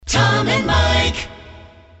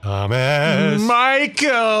Thomas. Michael.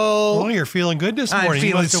 Oh, you're feeling good this morning. I'm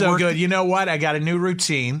feeling so good. You know what? I got a new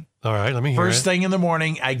routine. All right, let me hear First thing in the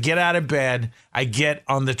morning, I get out of bed, I get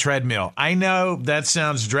on the treadmill. I know that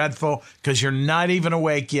sounds dreadful because you're not even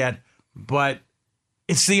awake yet, but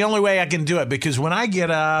it's the only way I can do it because when I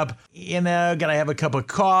get up, got to have a cup of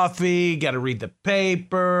coffee, got to read the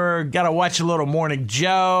paper, got to watch a little Morning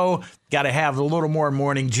Joe, got to have a little more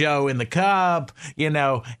Morning Joe in the cup,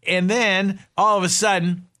 and then all of a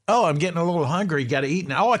sudden, oh, I'm getting a little hungry, got to eat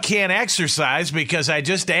now. Oh, I can't exercise because I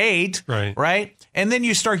just ate, right? And then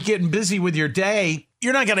you start getting busy with your day.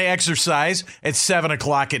 You're not going to exercise at 7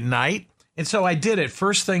 o'clock at night. And so I did it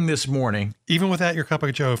first thing this morning. Even without your cup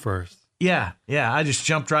of Joe first. Yeah. I just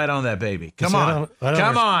jumped right on that baby. Come on.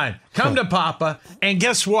 Come to Papa. And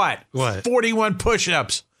guess what? What? 41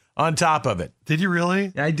 push-ups on top of it. Did you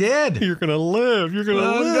really? I did. You're going to live. I'm going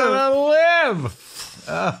to live.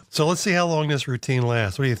 So let's see how long this routine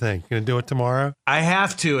lasts. What do you think? Going to do it tomorrow? I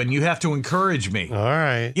have to, and you have to encourage me. All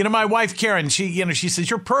right. My wife, Karen, she says,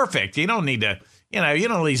 you're perfect. You don't need to, you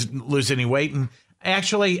don't lose any weight. And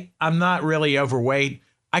actually, I'm not really overweight.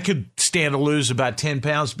 I could stand to lose about 10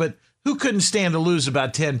 pounds, but who couldn't stand to lose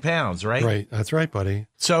about 10 pounds, right? Right. That's right, buddy.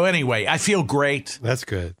 So anyway, I feel great. That's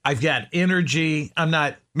good. I've got energy. I'm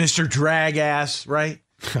not Mr. Drag Ass, right?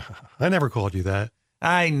 I never called you that.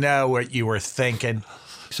 I know what you were thinking.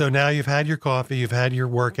 So now you've had your coffee, you've had your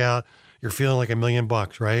workout, you're feeling like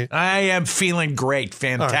 $1,000,000, right? I am feeling great.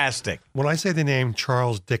 Fantastic. Right. When I say the name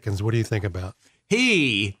Charles Dickens, what do you think about?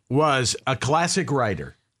 He was a classic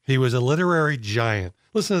writer. He was a literary giant.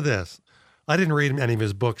 Listen to this. I didn't read any of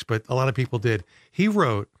his books, but a lot of people did. He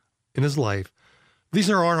wrote in his life, these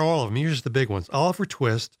aren't all of them, here's the big ones. Oliver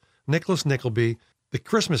Twist, Nicholas Nickleby, The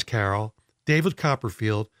Christmas Carol, David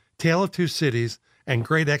Copperfield, Tale of Two Cities, and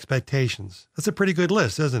Great Expectations. That's a pretty good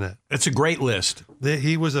list, isn't it? It's a great list.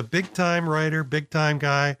 He was a big-time writer, big-time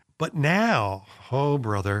guy. But now, oh,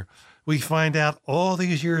 brother, we find out all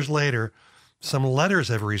these years later, some letters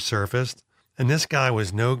have resurfaced, and this guy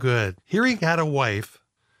was no good. Here he had a wife.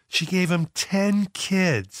 She gave him 10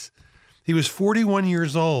 kids. He was 41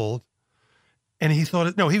 years old, and he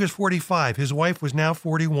was 45. His wife was now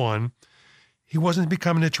 41. He wasn't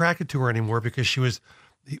becoming attracted to her anymore because she was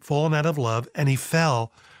fallen out of love, and he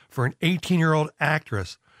fell for an 18-year-old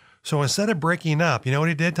actress. So instead of breaking up, you know what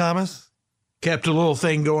he did, Thomas? Kept a little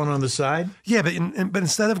thing going on the side? Yeah, but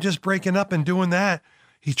instead of just breaking up and doing that,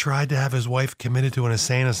 he tried to have his wife committed to an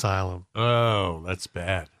insane asylum. Oh, that's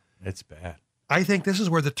bad. That's bad. I think this is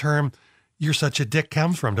where the term "you're such a dick"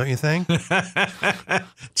 comes from, don't you think?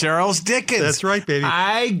 Charles Dickens. That's right, baby.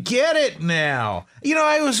 I get it now.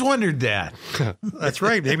 I always wondered that. That's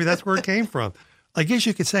right. Maybe that's where it came from. I guess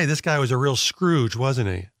you could say this guy was a real Scrooge, wasn't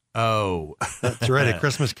he? Oh. That's right, A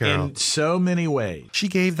Christmas Carol. In so many ways. She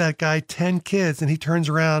gave that guy 10 kids, and he turns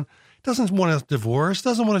around, doesn't want a divorce,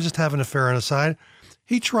 doesn't want to just have an affair on the side.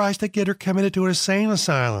 He tries to get her committed to an insane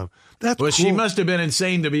asylum. That's cool. She must have been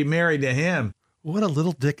insane to be married to him. What a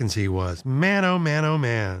little Dickens he was. Man, oh man, oh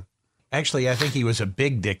man. Actually, I think he was a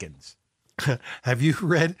big Dickens. Have you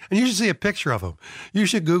read, and you should see a picture of him. You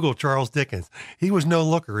should Google Charles Dickens. He was no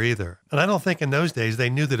looker either. And I don't think in those days they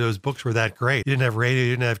knew that those books were that great. You didn't have radio, you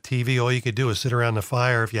didn't have TV. All you could do was sit around the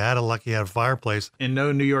fire. If you had you had a fireplace. And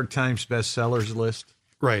no New York Times bestsellers list.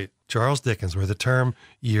 Right. Charles Dickens, where the term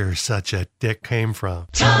 "you're such a dick" came from.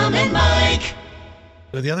 Tom and Mike.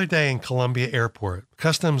 The other day in Columbia Airport,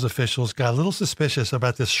 customs officials got a little suspicious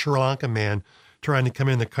about this Sri Lanka man trying to come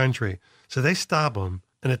in the country. So they stop him.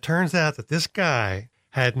 And it turns out that this guy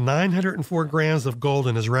had 904 grams of gold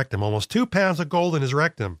in his rectum, almost 2 pounds of gold in his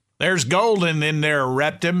rectum. There's gold in their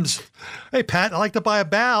rectums. Hey, Pat, I'd like to buy a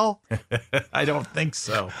bowel. I don't think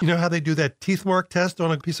so. You know how they do that teeth mark test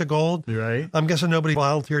on a piece of gold? Right. I'm guessing nobody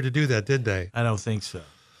volunteered to do that, did they? I don't think so.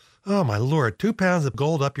 Oh, my Lord. 2 pounds of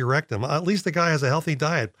gold up your rectum. At least the guy has a healthy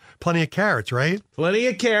diet. Plenty of carrots, right? Plenty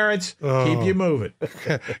of carrots. Oh. Keep you moving.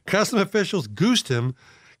 Custom officials goosed him,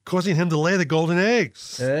 causing him to lay the golden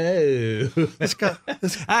eggs. Oh.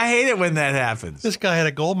 I hate it when that happens. This guy had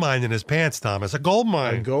a gold mine in his pants, Thomas. A gold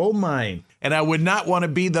mine. A gold mine. And I would not want to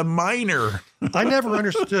be the miner. I never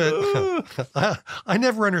understood. I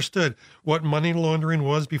never understood what money laundering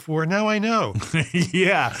was before. Now I know.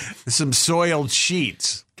 Yeah. Some soiled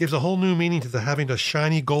sheets. Gives a whole new meaning to the having a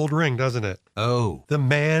shiny gold ring, doesn't it? Oh. The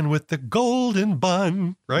man with the golden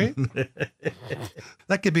bun, right?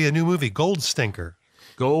 That could be a new movie, Gold Stinker.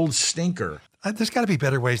 Gold Stinker. There's got to be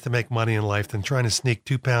better ways to make money in life than trying to sneak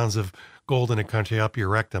 2 pounds of gold in a country up your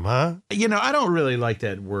rectum, huh? I don't really like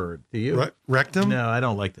that word. Do you? Rectum? No, I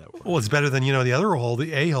don't like that word. Well, it's better than, the other hole,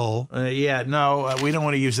 the a-hole. Yeah, no, we don't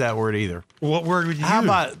want to use that word either. What word would you How use?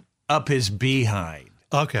 about up his behind?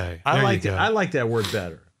 Okay. I like that. I like that word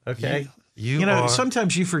better. Okay. You are...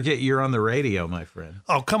 sometimes you forget you're on the radio, my friend.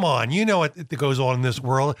 Oh, come on. You know what goes on in this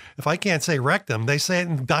world. If I can't say rectum, they say it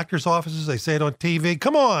in doctor's offices. They say it on TV.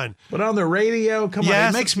 Come on. But on the radio, come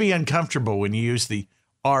Yes. on. It makes me uncomfortable when you use the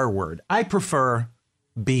R word. I prefer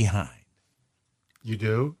behind. You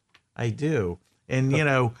do? I do. And,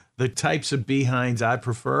 the types of behinds I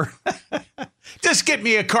prefer. Just get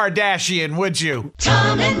me a Kardashian, would you?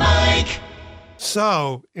 Tom and Mike.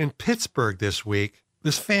 So, in Pittsburgh this week,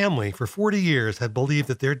 this family for 40 years had believed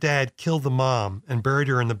that their dad killed the mom and buried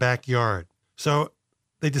her in the backyard. So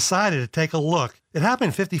they decided to take a look. It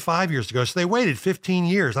happened 55 years ago, so they waited 15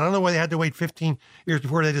 years. I don't know why they had to wait 15 years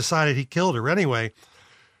before they decided he killed her. Anyway,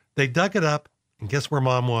 they dug it up, and guess where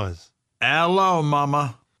Mom was? Hello,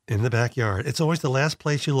 Mama. In the backyard. It's always the last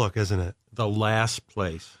place you look, isn't it? The last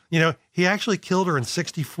place. He actually killed her in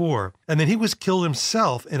 64, and then he was killed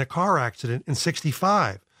himself in a car accident in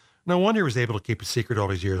 65. No wonder he was able to keep a secret all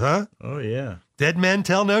these years, huh? Oh, yeah. Dead men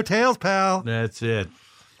tell no tales, pal. That's it.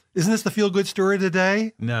 Isn't this the feel-good story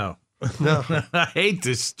today? No. No. I hate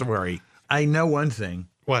this story. I know one thing.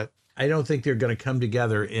 What? I don't think they're going to come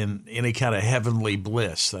together in any kind of heavenly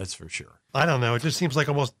bliss, that's for sure. I don't know. It just seems like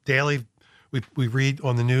almost daily we read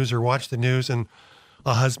on the news or watch the news, and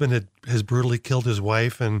a husband has brutally killed his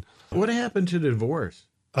wife. And what happened to divorce?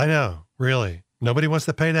 I know, really. Nobody wants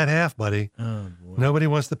to pay that half, buddy. Oh, boy. Nobody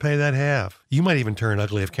wants to pay that half. You might even turn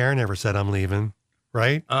ugly if Karen ever said, I'm leaving,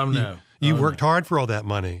 right? No. You worked hard for all that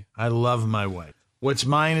money. I love my wife. What's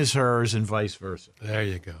mine is hers and vice versa. There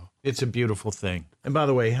you go. It's a beautiful thing. And by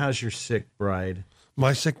the way, how's your sick bride?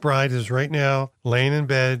 My sick bride is right now laying in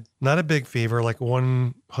bed, not a big fever, like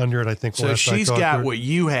 100, I think. So she's got what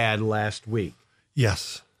you had last week.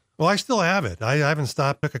 Yes. Well, I still have it. I haven't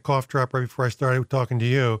stopped. Took a cough drop right before I started talking to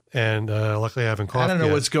you, and luckily I haven't coughed I don't know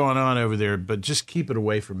yet. what's going on over there, but just keep it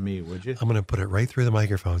away from me, would you? I'm going to put it right through the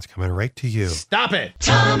microphone. It's coming right to you. Stop it.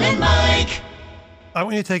 Tom and Mike. I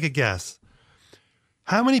want you to take a guess.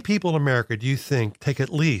 How many people in America do you think take at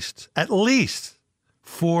least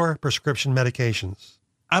 4 prescription medications?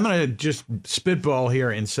 I'm going to just spitball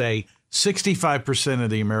here and say 65% of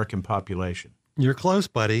the American population. You're close,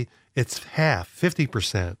 buddy. It's half,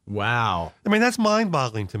 50%. Wow. I mean, that's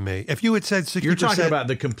mind-boggling to me. If you had said 60%... You're talking about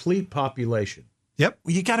the complete population. Yep.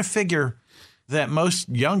 Well, you got to figure that most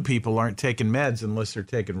young people aren't taking meds unless they're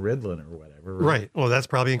taking Ritalin or whatever. Right. Well, that's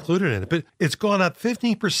probably included in it. But it's gone up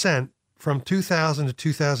 15% from 2000 to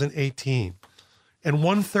 2018. And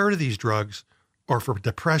 1/3 of these drugs are for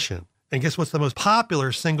depression. And guess what's the most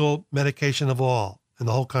popular single medication of all in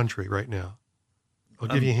the whole country right now? I'll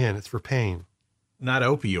give you a hint. It's for pain. Not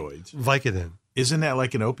opioids. Vicodin. Isn't that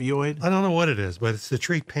like an opioid? I don't know what it is, but it's to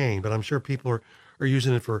treat pain. But I'm sure people are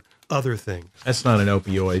using it for other things. That's not an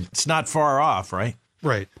opioid. It's not far off, right?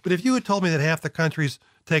 Right. But if you had told me that half the country's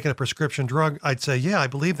taking a prescription drug, I'd say, yeah, I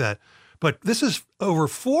believe that. But this is over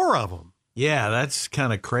 4 of them. Yeah, that's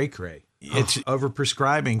kind of cray-cray. It's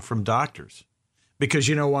overprescribing from doctors. Because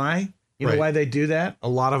you know why? You know why they do that? A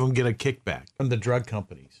lot of them get a kickback from the drug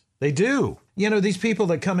companies. They do. These people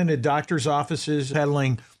that come into doctors' offices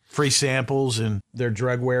peddling free samples and their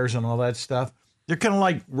drug wares and all that stuff, they're kind of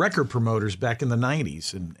like record promoters back in the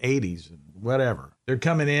 90s and 80s and whatever. They're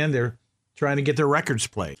coming in, they're trying to get their records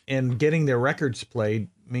played. And getting their records played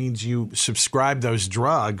means you subscribe those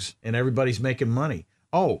drugs and everybody's making money.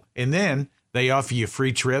 Oh, and then they offer you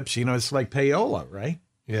free trips. It's like payola, right?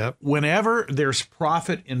 Yep. Whenever there's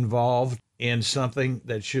profit involved in something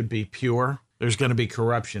that should be pure, there's going to be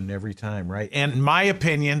corruption every time, right? And in my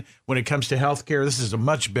opinion, when it comes to healthcare, this is a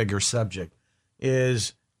much bigger subject,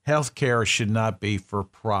 is healthcare should not be for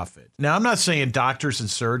profit. Now, I'm not saying doctors and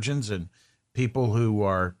surgeons and people who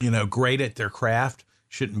are, great at their craft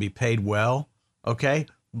shouldn't be paid well, okay?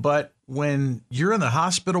 But when you're in the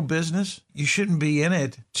hospital business, you shouldn't be in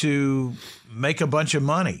it to make a bunch of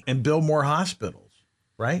money and build more hospitals,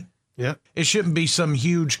 right? Yep. It shouldn't be some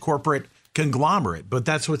huge corporate conglomerate, but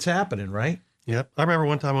that's what's happening, right? Yep. I remember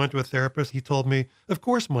one time I went to a therapist. He told me, of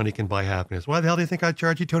course money can buy happiness. Why the hell do you think I'd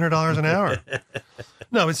charge you $200 an hour?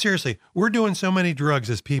 No, but seriously, we're doing so many drugs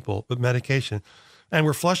as people with medication, and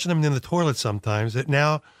we're flushing them in the toilet sometimes that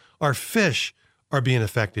now our fish are being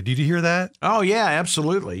affected. Did you hear that? Oh, yeah,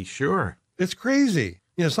 absolutely. Sure. It's crazy.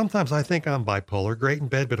 Sometimes I think I'm bipolar, great in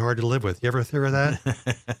bed, but hard to live with. You ever hear of that?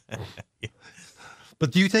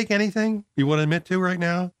 But do you take anything you want to admit to right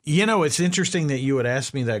now? You know, it's interesting that you would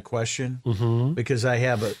ask me that question Mm-hmm. because I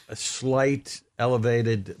have a slight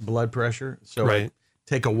elevated blood pressure. So I Right.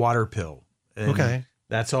 take a water pill. And Okay.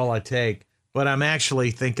 that's all I take. But I'm actually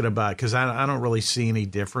thinking about, because I don't really see any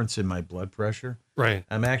difference in my blood pressure. Right.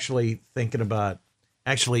 I'm actually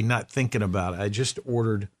not thinking about it. I just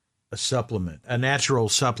ordered a supplement, a natural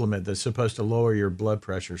supplement that's supposed to lower your blood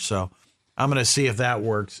pressure. So I'm going to see if that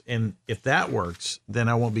works. And if that works, then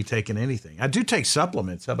I won't be taking anything. I do take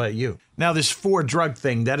supplements. How about you? Now, this 4-drug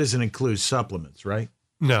thing, that doesn't include supplements, right?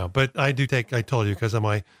 No, but I do take, I told you, because of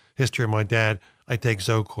my history of my dad, I take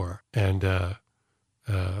Zocor. And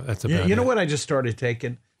that's about You know it. what I just started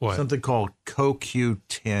taking? What? Something called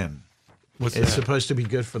CoQ10. What's It's that? supposed to be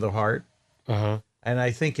good for the heart. Uh-huh. And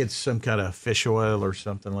I think it's some kind of fish oil or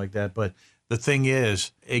something like that. But the thing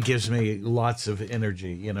is, it gives me lots of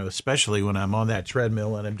energy, you know, especially when I'm on that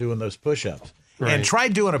treadmill and I'm doing those push-ups. Right. And try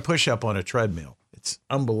doing a push-up on a treadmill. It's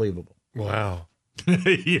unbelievable. Wow.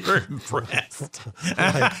 You're impressed.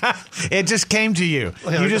 It just came to you.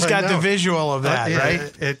 You just I got the know. visual of that, Yeah,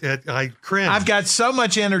 right? I cringe. I've got so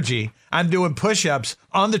much energy. I'm doing push-ups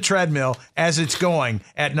on the treadmill as it's going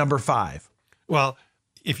at number 5. Well,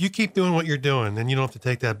 if you keep doing what you're doing, then you don't have to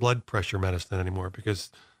take that blood pressure medicine anymore,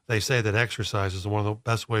 because they say that exercise is one of the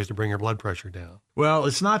best ways to bring your blood pressure down. Well,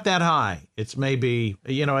 it's not that high. It's maybe,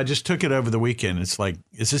 you know, I just took it over the weekend. It's like,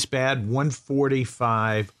 is this bad?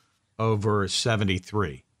 145 over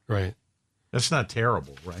 73. Right. That's not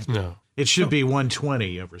terrible, right? No. It should be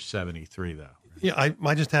 120 over 73, though. Yeah,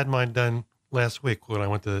 I just had mine done last week when I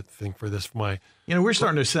went to the thing for this for my. You know, we're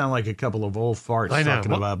starting to sound like a couple of old farts I know.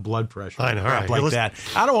 talking about blood pressure. I know. and All crap right. like that.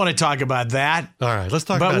 I don't want to talk about that. All right, let's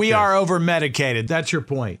talk about But we this. are over medicated. That's your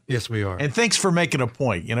point. Yes, we are. And thanks for making a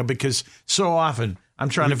point, you know, because so often I'm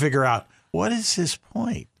trying to figure out what is his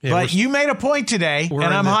point. Yeah, But you made a point today, and we're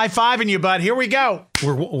in I'm the- high-fiving you, bud. Here we go.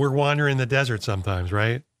 We're wandering the desert sometimes,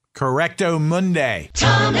 right? Correcto Monday.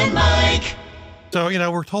 Tom and Mike. So, you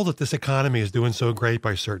know, we're told that this economy is doing so great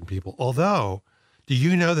by certain people. Although, do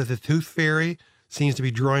you know that the tooth fairy seems to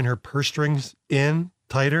be drawing her purse strings in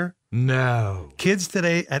tighter? No. Kids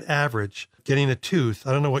today, at average, getting a tooth,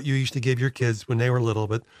 I don't know what you used to give your kids when they were little,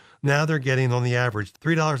 but now they're getting, on the average,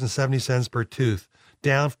 $3.70 per tooth,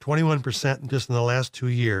 down 21% just in the last 2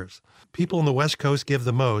 years. People on the West Coast give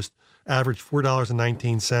the most, average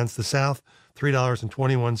 $4.19. The South,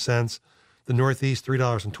 $3.21. The Northeast,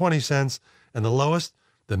 $3.20. And the lowest,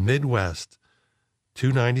 the Midwest,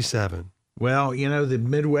 $2.97. Well, you know, the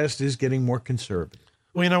Midwest is getting more conservative.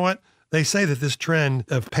 Well, you know what? They say that this trend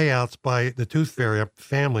of payouts by the tooth fairy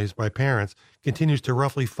families, by parents, continues to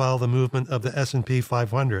roughly follow the movement of the S&P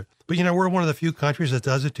 500. But, you know, we're one of the few countries that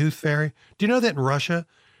does a tooth fairy. Do you know that in Russia,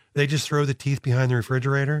 they just throw the teeth behind the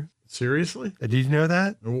refrigerator? Seriously? Did you know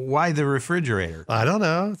that? Why the refrigerator? I don't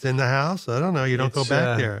know. It's in the house. I don't know. You don't go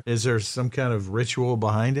back there. Is there some kind of ritual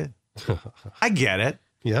behind it? I get it.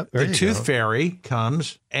 Yep. There The you tooth go. fairy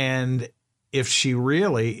comes, and if she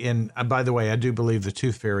really, and by the way, I do believe the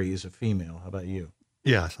tooth fairy is a female. How about you?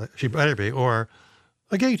 Yes, she better be. Or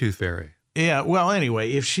a gay tooth fairy. Yeah, well,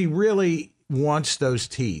 anyway, if she really wants those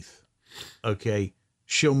teeth, okay,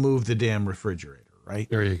 she'll move the damn refrigerator, right?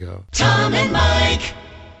 There you go. Tom and Mike.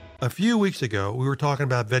 A few weeks ago, we were talking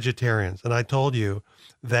about vegetarians, and I told you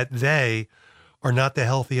that they are not the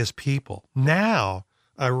healthiest people. Now,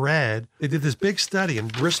 I read they did this big study in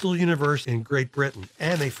Bristol University in Great Britain,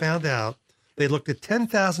 and they found out they looked at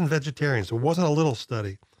 10,000 vegetarians. It wasn't a little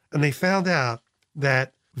study. And they found out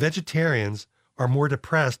that vegetarians are more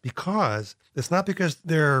depressed because it's not because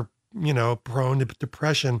they're, you know, prone to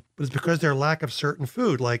depression, but it's because their lack of certain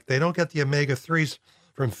food. Like they don't get the omega-3s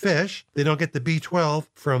from fish. They don't get the B12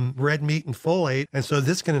 from red meat and folate. And so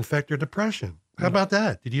this can infect their depression. How about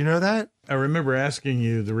that? Did you know that? I remember asking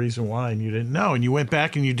you the reason why, and you didn't know, and you went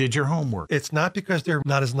back and you did your homework. It's not because they're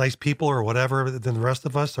not as nice people or whatever than the rest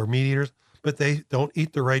of us or meat eaters, but they don't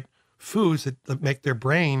eat the right foods that make their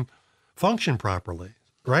brain function properly,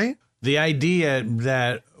 right? The idea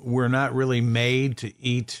that we're not really made to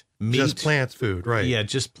eat meat. Just plant food, right? Yeah,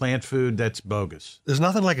 just plant food, that's bogus. There's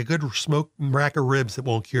nothing like a good smoked rack of ribs that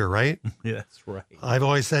won't cure, right? Yeah, that's right. I've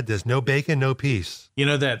always said this, no bacon, no peace, You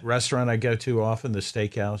know that restaurant I go to often, the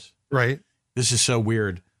steakhouse? right? This is so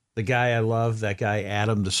weird. The guy I love, that guy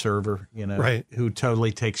Adam, the server, you know, Right. who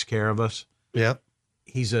totally takes care of us, Yep.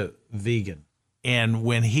 he's a vegan. And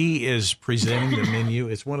when he is presenting the menu,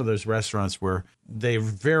 it's one of those restaurants where they're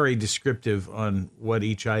very descriptive on what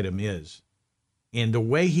each item is. And the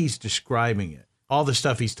way he's describing it, all the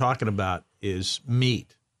stuff he's talking about is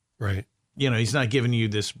meat. Right. he's not giving you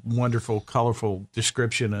this wonderful, colorful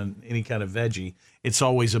description on any kind of veggie. It's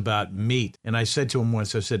always about meat. And I said to him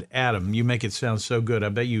once, I said, Adam, you make it sound so good. I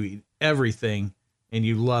bet you eat everything and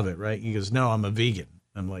you love it, right? He goes, no, I'm a vegan.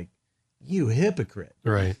 I'm like, you hypocrite.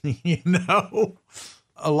 Right.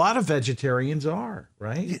 A lot of vegetarians are,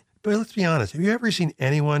 right? But let's be honest. Have you ever seen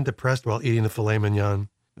anyone depressed while eating a filet mignon?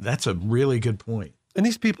 That's a really good point. And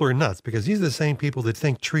these people are nuts because these are the same people that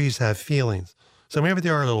think trees have feelings. So maybe they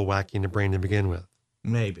are a little wacky in the brain to begin with.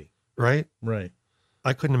 Maybe. Right? Right.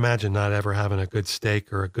 I couldn't imagine not ever having a good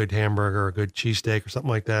steak or a good hamburger or a good cheesesteak or something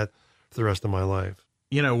like that for the rest of my life.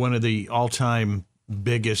 One of the all-time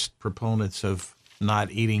biggest proponents of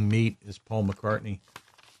not eating meat is Paul McCartney.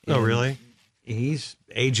 Oh, really? He's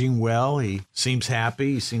aging well. He seems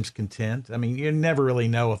happy. He seems content. I mean, you never really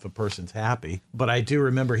know if a person's happy. But I do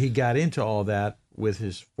remember he got into all that with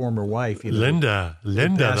his former wife. Linda.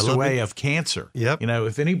 Passed away of cancer. Yep.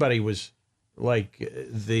 If anybody was like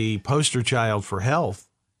the poster child for health,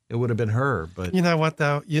 it would have been her. But you know what,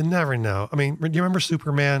 though? You never know. I mean, do you remember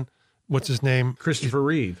Superman? What's his name? Christopher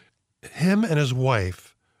Reeve. Him and his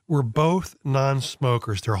wife were both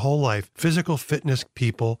non-smokers their whole life, physical fitness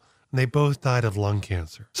people. And they both died of lung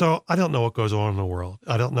cancer. So I don't know what goes on in the world.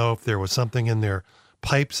 I don't know if there was something in their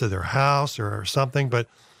pipes of their house or something, but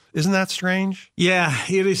isn't that strange? Yeah,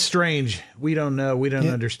 it is strange. We don't know. We don't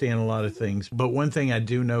understand a lot of things. But one thing I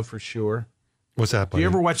do know for sure. What's that, buddy? Do you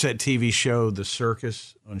ever watch that TV show, The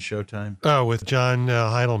Circus, on Showtime? Oh, with John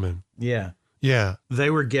Heidelman. Yeah. Yeah. They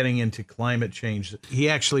were getting into climate change. He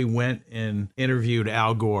actually went and interviewed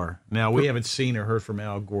Al Gore. Now, we haven't seen or heard from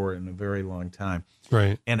Al Gore in a very long time.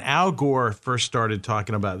 Right. And Al Gore first started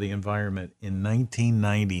talking about the environment in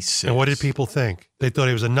 1996. And what did people think? They thought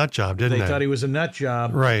he was a nut job, didn't they? They thought he was a nut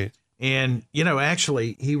job. Right. And,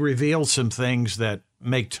 actually, he revealed some things that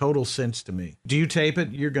make total sense to me. Do you tape it?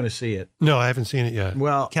 You're going to see it. No, I haven't seen it yet.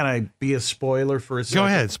 Well, can I be a spoiler for a second? Go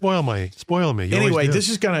ahead. Spoil me. You Anyway, always do.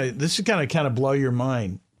 this is gonna kind of blow your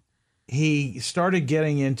mind. He started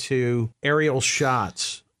getting into aerial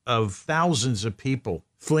shots of thousands of people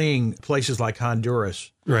fleeing places like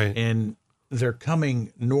Honduras. Right. And they're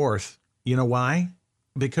coming north. You know why?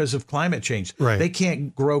 Because of climate change. Right. They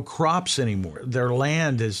can't grow crops anymore. Their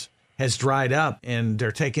land has dried up, and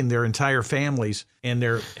they're taking their entire families and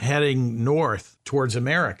they're heading north towards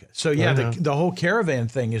America. So yeah, the whole caravan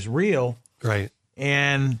thing is real. Right.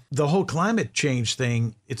 And the whole climate change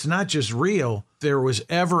thing, it's not just real. If there was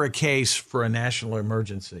ever a case for a national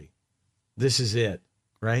emergency, this is it,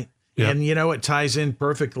 right? Yep. And it ties in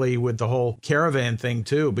perfectly with the whole caravan thing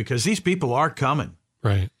too, because these people are coming.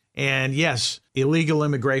 Right. And yes, illegal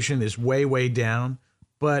immigration is way, way down,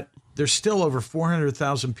 but there's still over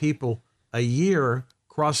 400,000 people a year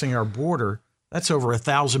crossing our border. That's over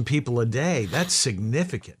 1,000 people a day. That's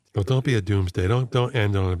significant. Well, don't be a doomsday. Don't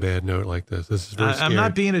end on a bad note like this. This is very scary. I'm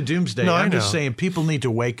not being a doomsday. No, I'm just saying people need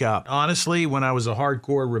to wake up. Honestly, when I was a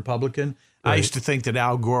hardcore Republican, I used to think that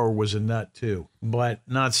Al Gore was a nut too, but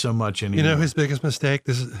not so much anymore. His biggest mistake,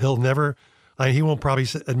 he won't probably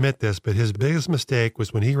admit this, but his biggest mistake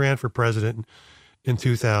was when he ran for president in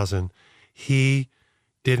 2000, he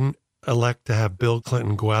didn't elect to have Bill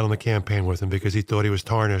Clinton go out on the campaign with him because he thought he was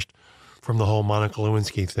tarnished from the whole Monica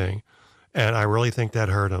Lewinsky thing. And I really think that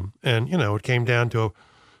hurt him. And, it came down to a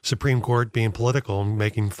Supreme Court being political and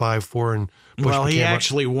making 5-4 and Bush. Well, he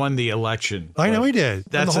actually won the election. I know he did.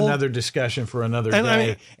 That's another discussion for another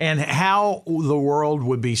day. And how the world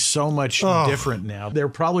would be so much different now. There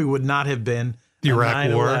probably would not have been the Iraq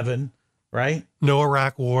 9/11, right? No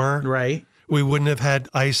Iraq war. Right. We wouldn't have had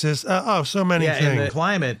ISIS. So many things. And the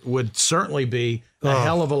climate would certainly be a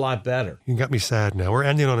hell of a lot better. You got me sad now. We're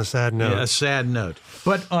ending on a sad note. Yeah, a sad note.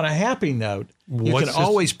 But on a happy note, you can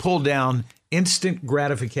always pull down instant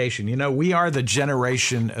gratification. We are the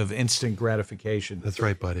generation of instant gratification. That's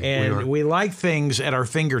right, buddy. And we like things at our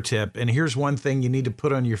fingertip. And here's one thing you need to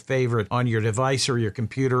put on your favorite on your device or your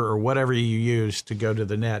computer or whatever you use to go to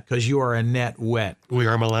the net, because you are a net wet. We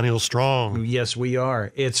are millennial strong. Yes, we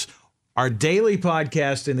are. It's our daily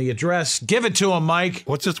podcast, and the address. Give it to him, Mike.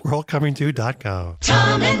 What's this world coming to.com.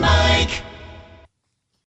 Tom and Mike.